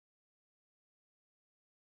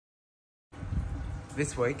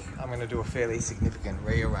This week, I'm going to do a fairly significant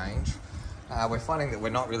rearrange. We're finding that we're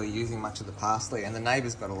not really using much of the parsley, and the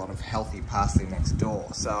neighbour's got a lot of healthy parsley next door.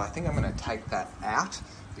 So I think I'm going to take that out.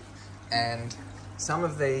 And some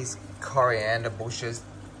of these coriander bushes,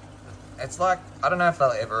 it's like, I don't know if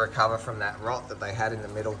they'll ever recover from that rot that they had in the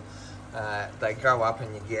middle. They grow up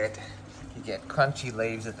and you get crunchy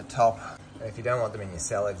leaves at the top. And if you don't want them in your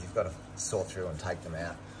salad, you've got to saw through and take them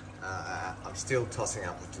out. I'm still tossing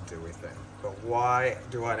up what to do with them. But why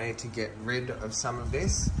do I need to get rid of some of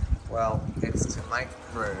this? Well, it's to make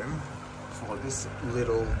room for this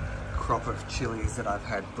little crop of chilies that I've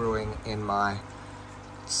had brewing in my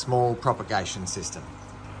small propagation system.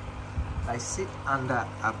 They sit under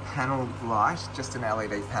a panel light, just an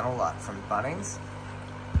LED panel light from Bunnings,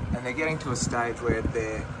 and they're getting to a stage where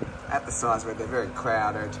they're at the size where they're very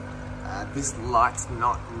crowded. This light's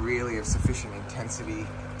not really of sufficient intensity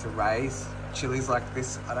to raise chilies like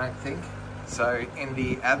this, I don't think. So in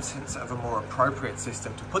the absence of a more appropriate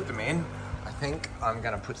system to put them in, I think I'm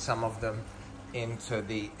going to put some of them into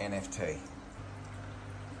the NFT.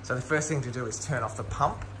 So the first thing to do is turn off the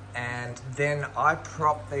pump, and then I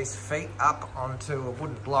prop these feet up onto a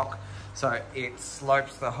wooden block so it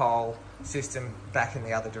slopes the whole system back in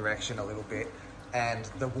the other direction a little bit, and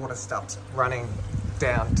the water stops running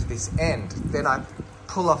down to this end. Then I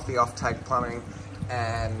pull off the off-take plumbing,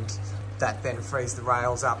 and that then frees the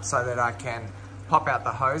rails up so that I can pop out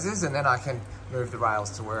the hoses, and then I can move the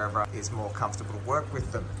rails to wherever is more comfortable to work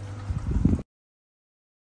with them.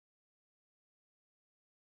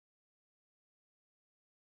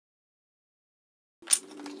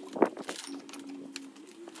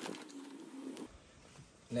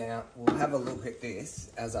 Now, we'll have a look at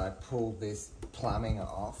this as I pull this plumbing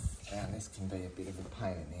off, and this can be a bit of a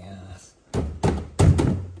pain in the ass.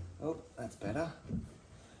 Oh, that's better.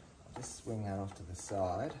 I'll just swing that off to the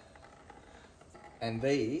side. And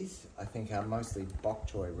these, I think, are mostly bok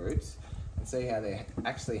choy roots, and see how they're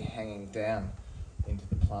actually hanging down into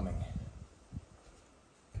the plumbing.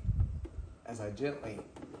 As I gently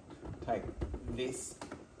take this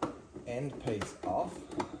end piece off,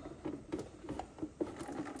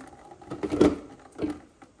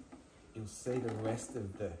 you'll see the rest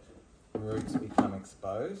of the roots become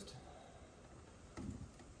exposed.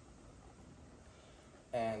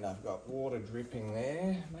 And I've got water dripping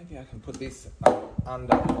there. Maybe I can put this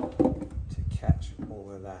under to catch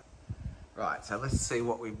all of that. Right, so let's see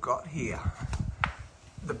what we've got here.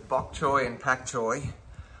 The bok choy and pak choy,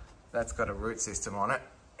 that's got a root system on it.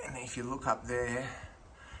 And if you look up there,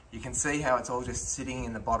 you can see how it's all just sitting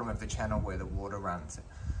in the bottom of the channel where the water runs.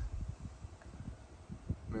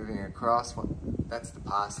 Moving across, that's the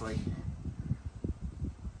parsley.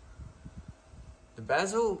 The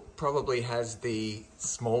basil probably has the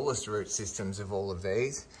smallest root systems of all of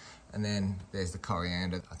these, and then there's the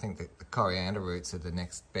coriander. I think that the coriander roots are the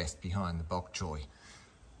next best behind the bok choy.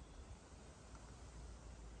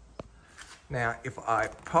 Now, if I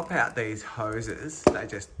pop out these hoses, they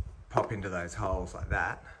just pop into those holes like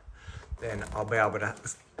that, then I'll be able to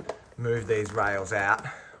move these rails out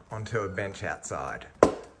onto a bench outside.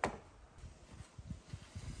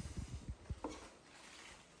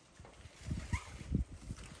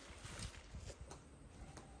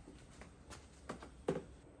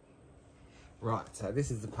 Right, so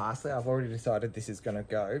this is the parsley. I've already decided this is going to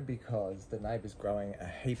go because the neighbour's growing a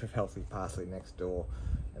heap of healthy parsley next door,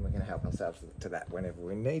 and we're going to help ourselves to that whenever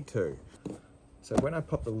we need to. So when I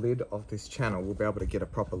pop the lid off this channel, we'll be able to get a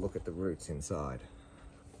proper look at the roots inside.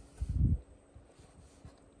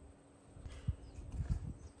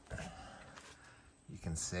 You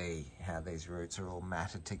can see how these roots are all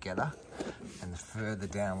matted together, and the further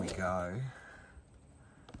down we go,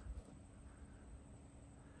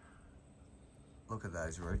 look at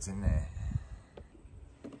those roots in there.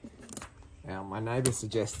 Now, my neighbour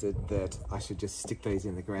suggested that I should just stick these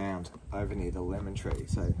in the ground over near the lemon tree,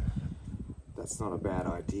 so that's not a bad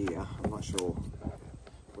idea. I'm not sure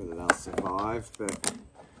whether they'll survive, but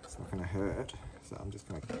it's not going to hurt. So I'm just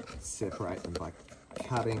going to separate them by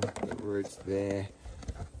cutting the roots there,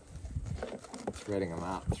 threading them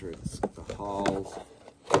up through the holes.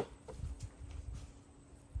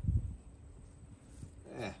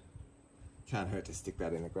 Yeah. Can't hurt to stick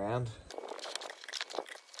that in the ground.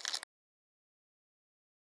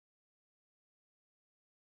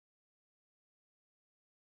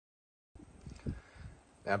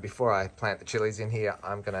 Now, before I plant the chilies in here,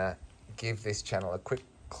 I'm gonna give this channel a quick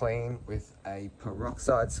clean with a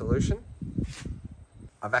peroxide solution.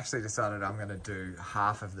 I've actually decided I'm gonna do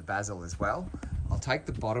half of the basil as well. I'll take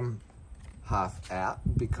the bottom half out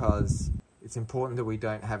because it's important that we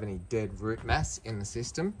don't have any dead root mass in the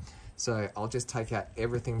system. So I'll just take out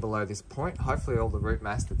everything below this point. Hopefully all the root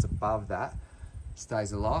mass that's above that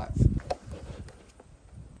stays alive.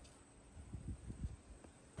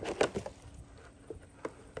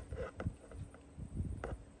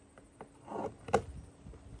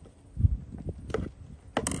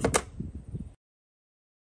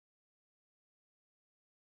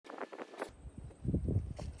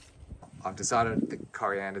 I've decided the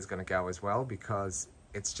coriander is going to go as well because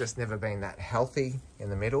it's just never been that healthy in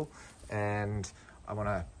the middle, and I want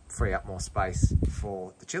to free up more space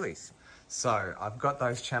for the chilies. So I've got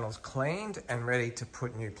those channels cleaned and ready to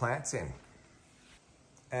put new plants in.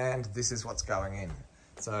 And this is what's going in.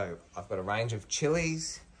 So I've got a range of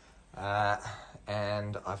chilies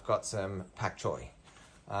and I've got some pak choi.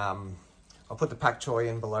 I'll put the pak choi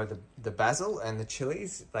in below the basil and the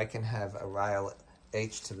chilies. They can have a rail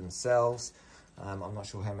each to themselves. I'm not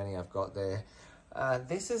sure how many I've got there.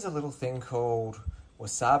 This is a little thing called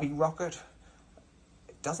wasabi rocket.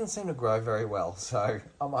 It doesn't seem to grow very well, so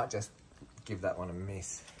I might just give that one a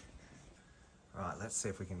miss. Right, let's see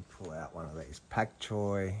if we can pull out one of these. Pak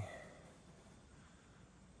choi.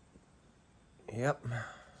 Yep.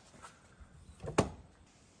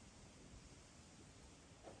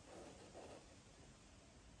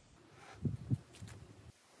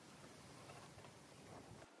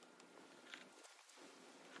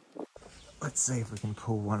 Let's see if we can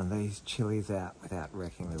pull one of these chilies out without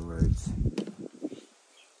wrecking the roots.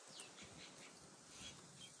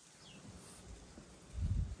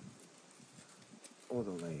 Or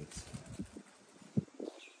the leaves.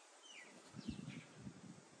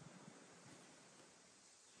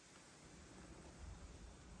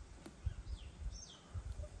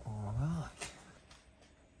 All right.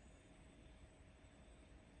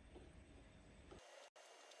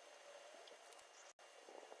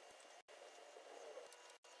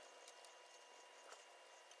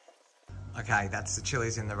 Okay, that's the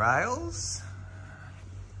chilies in the rails.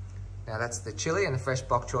 Now that's the chili and the fresh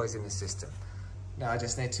bok choys in the system. Now I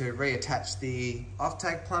just need to reattach the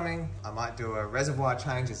offtake plumbing. I might do a reservoir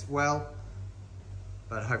change as well,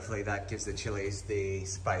 but hopefully that gives the chilies the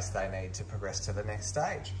space they need to progress to the next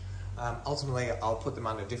stage. Ultimately, I'll put them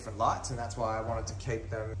under different lights, and that's why I wanted to keep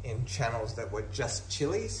them in channels that were just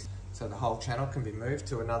chilies, so the whole channel can be moved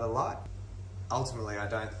to another light. Ultimately, I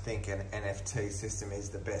don't think an NFT system is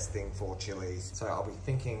the best thing for chilies, so I'll be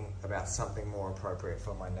thinking about something more appropriate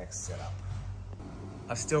for my next setup.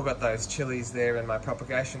 I've still got those chilies there in my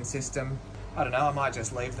propagation system. I don't know, I might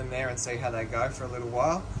just leave them there and see how they go for a little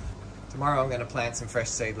while. Tomorrow I'm going to plant some fresh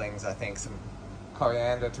seedlings, I think some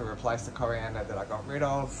coriander to replace the coriander that I got rid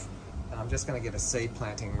of. And I'm just going to get a seed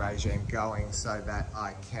planting regime going so that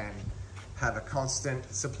I can have a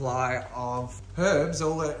constant supply of herbs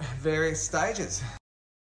all at various stages.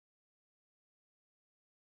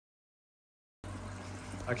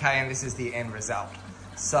 Okay, and this is the end result.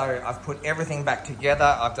 So I've put everything back together.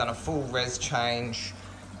 I've done a full res change.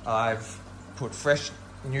 I've put fresh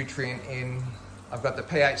nutrient in. I've got the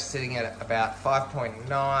pH sitting at about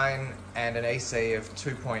 5.9 and an EC of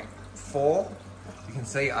 2.4. You can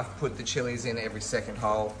see I've put the chilies in every second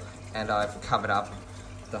hole, and I've covered up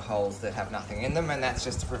the holes that have nothing in them, and that's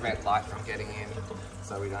just to prevent light from getting in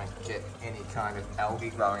so we don't get any kind of algae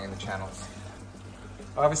growing in the channels.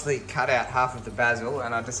 I obviously cut out half of the basil,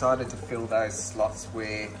 and I decided to fill those slots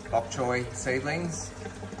with bok choy seedlings,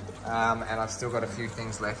 and I've still got a few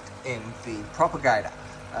things left in the propagator,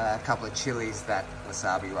 a couple of chilies, that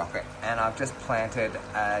wasabi rocket, and I've just planted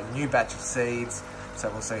a new batch of seeds, so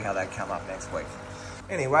we'll see how they come up next week.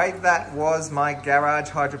 Anyway, that was my garage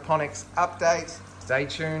hydroponics update. Stay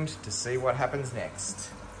tuned to see what happens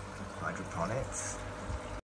next. Hydroponics.